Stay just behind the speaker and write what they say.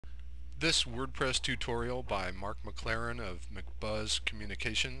This WordPress tutorial by Mark McLaren of McBuzz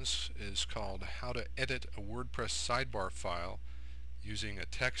Communications is called How to Edit a WordPress Sidebar File Using a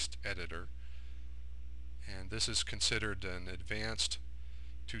Text Editor. And this is considered an advanced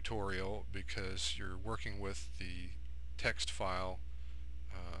tutorial because you're working with the text file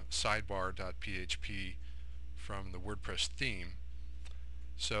sidebar.php from the WordPress theme.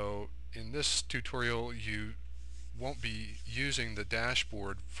 So in this tutorial you won't be using the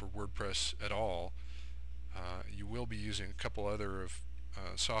dashboard for WordPress at all. You will be using a couple other of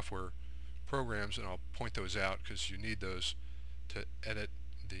software programs, and I'll point those out because you need those to edit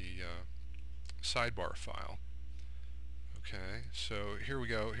the sidebar file. Okay, so here we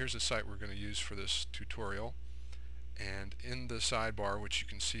go. Here's the site we're going to use for this tutorial, and in the sidebar, which you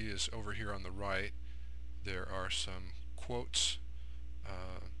can see is over here on the right, there are some quotes,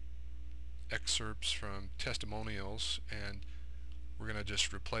 excerpts from testimonials, and we're going to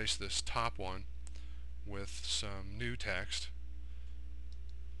just replace this top one with some new text.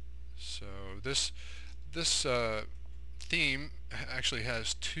 So this theme actually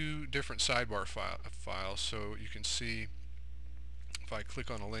has two different sidebar files. So you can see if I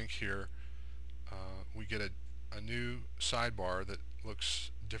click on a link here, we get a new sidebar that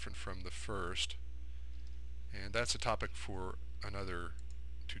looks different from the first, and that's a topic for another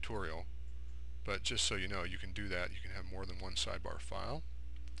tutorial. But just so you know, you can do that. You can have more than one sidebar file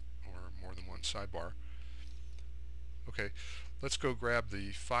or more than one sidebar. Okay, let's go grab the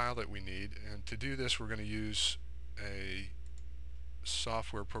file that we need, and to do this we're going to use a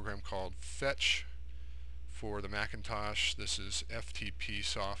software program called Fetch for the Macintosh. This is FTP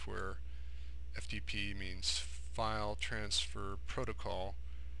software. FTP means File Transfer Protocol,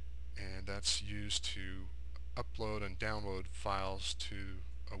 and that's used to upload and download files to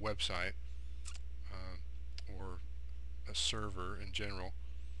a website or a server in general.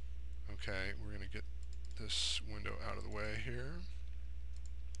 Okay, we're going to get this window out of the way here.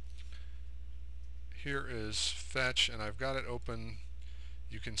 Here is Fetch, and I've got it open.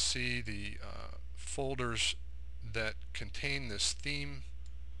 You can see the folders that contain this theme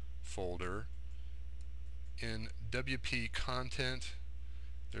folder. In WP Content,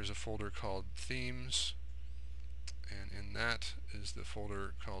 there's a folder called Themes, and in that is the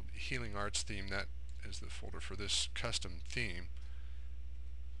folder called Healing Arts Theme. That is the folder for this custom theme.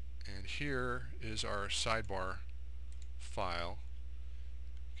 And here is our sidebar file.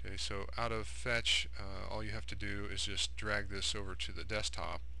 Okay, so out of Fetch, all you have to do is just drag this over to the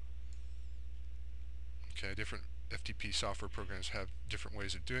desktop. Okay, different FTP software programs have different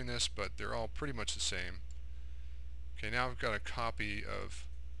ways of doing this, but they're all pretty much the same. Okay, now I've got a copy of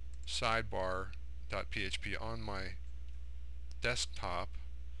sidebar.php on my desktop.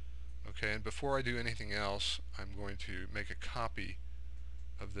 Okay, and before I do anything else, I'm going to make a copy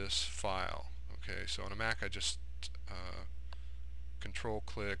of this file. Okay, so on a Mac I just control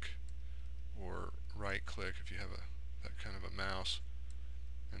click or right click if you have that kind of a mouse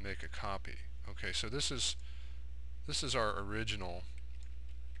and make a copy. Okay, so this is our original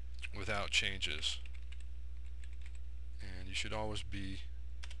without changes, and you should always be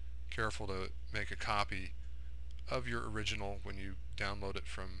careful to make a copy of your original when you download it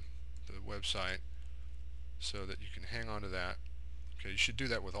from the website so that you can hang on to that. Okay, you should do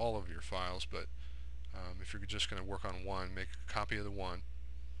that with all of your files, but if you're just going to work on one, make a copy of the one.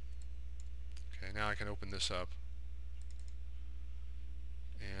 Okay, now I can open this up,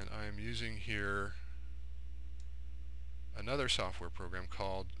 and I am using here another software program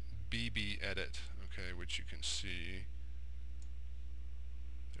called BB Edit, okay, which you can see.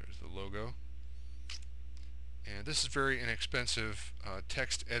 There's the logo. And this is very inexpensive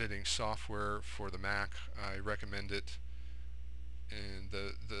text editing software for the Mac. I recommend it. And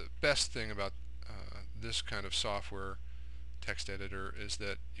the best thing about this kind of software, text editor, is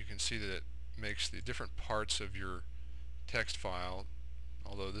that you can see that it makes the different parts of your text file,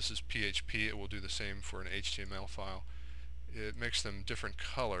 although this is PHP, it will do the same for an HTML file. It makes them different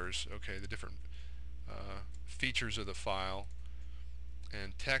colors, okay, the different features of the file.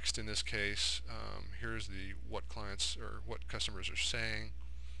 And text in this case, here's the what clients or what customers are saying,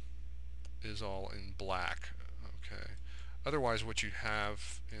 is all in black. Okay. Otherwise, what you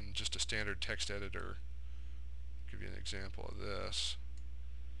have in just a standard text editor, I'll give you an example of this,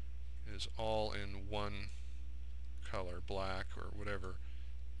 is all in one color, black or whatever,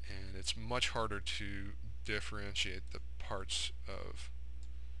 and it's much harder to differentiate the parts of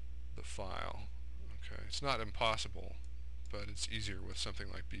the file. Okay, it's not impossible, but it's easier with something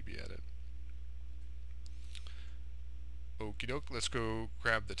like BB Edit. Okie doke, let's go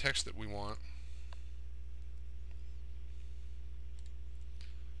grab the text that we want.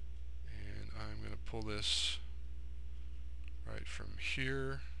 pull this right from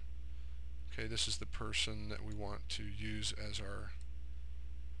here. Okay, this is the person that we want to use as our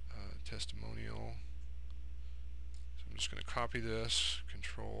testimonial. So I'm just going to copy this,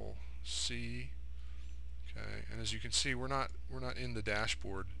 Control C. Okay, and as you can see, we're not in the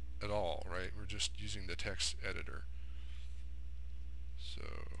dashboard at all, right? We're just using the text editor. So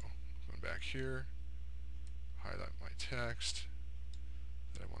going back here, highlight my text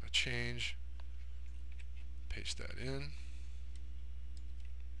that I want to change, paste that in,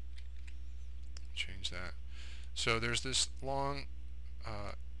 change that. So there's this long,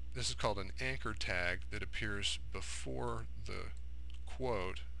 this is called an anchor tag that appears before the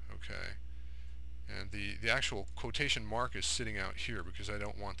quote, okay? And the actual quotation mark is sitting out here because I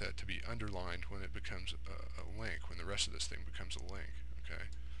don't want that to be underlined when it becomes a link, when the rest of this thing becomes a link, okay?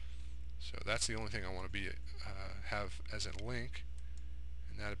 So that's the only thing I want to be have as a link,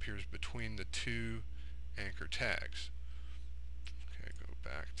 and that appears between the two anchor tags. Okay, go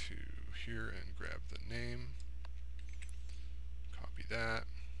back to here and grab the name, copy that,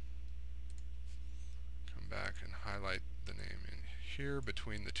 come back and highlight the name in here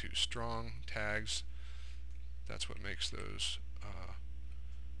between the two strong tags. That's what makes those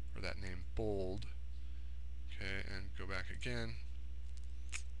or that name bold. Okay, and go back again,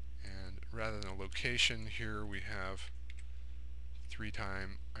 and rather than a location here we have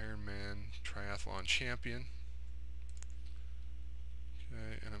 3-time Ironman triathlon champion.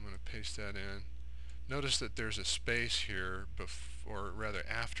 Okay, and I'm going to paste that in. Notice that there's a space here or rather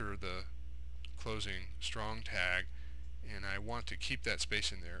after the closing strong tag, and I want to keep that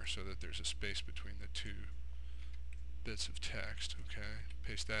space in there so that there's a space between the two bits of text. Okay,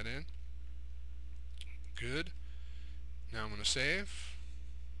 paste that in. Good. Now I'm going to save.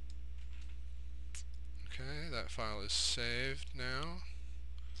 Okay, that file is saved now.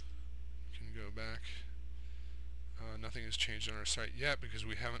 You can go back. Nothing has changed on our site yet because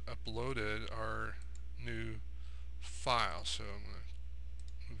we haven't uploaded our new file. So I'm going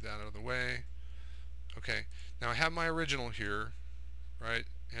to move that out of the way. Okay, now I have my original here, right?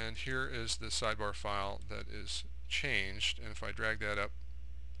 And here is the sidebar file that is changed. And if I drag that up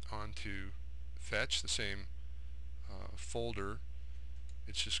onto Fetch, the same folder,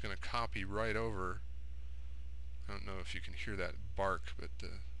 it's just going to copy right over. I don't know if you can hear that bark, but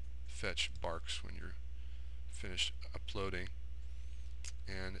the Fetch barks when you're finished uploading.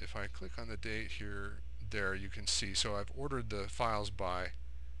 And if I click on the date here, there you can see. So I've ordered the files by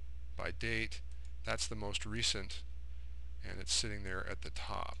date. That's the most recent, and it's sitting there at the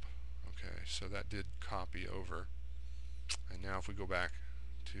top. Okay, so that did copy over. And now if we go back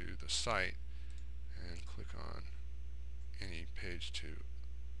to the site and click on any page to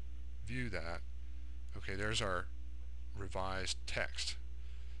view that, okay, there's our revised text.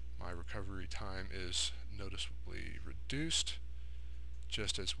 My recovery time is noticeably reduced,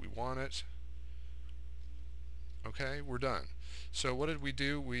 just as we want it. Okay, we're done. So what did we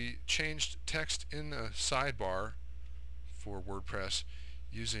do? We changed text in the sidebar for WordPress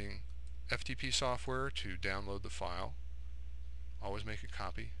using FTP software to download the file. Always make a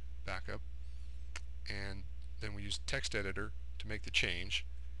copy, backup, and then we used text editor to make the change,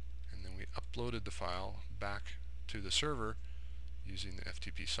 and then we uploaded the file back to the server using the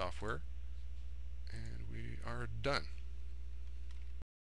FTP software, and we are done.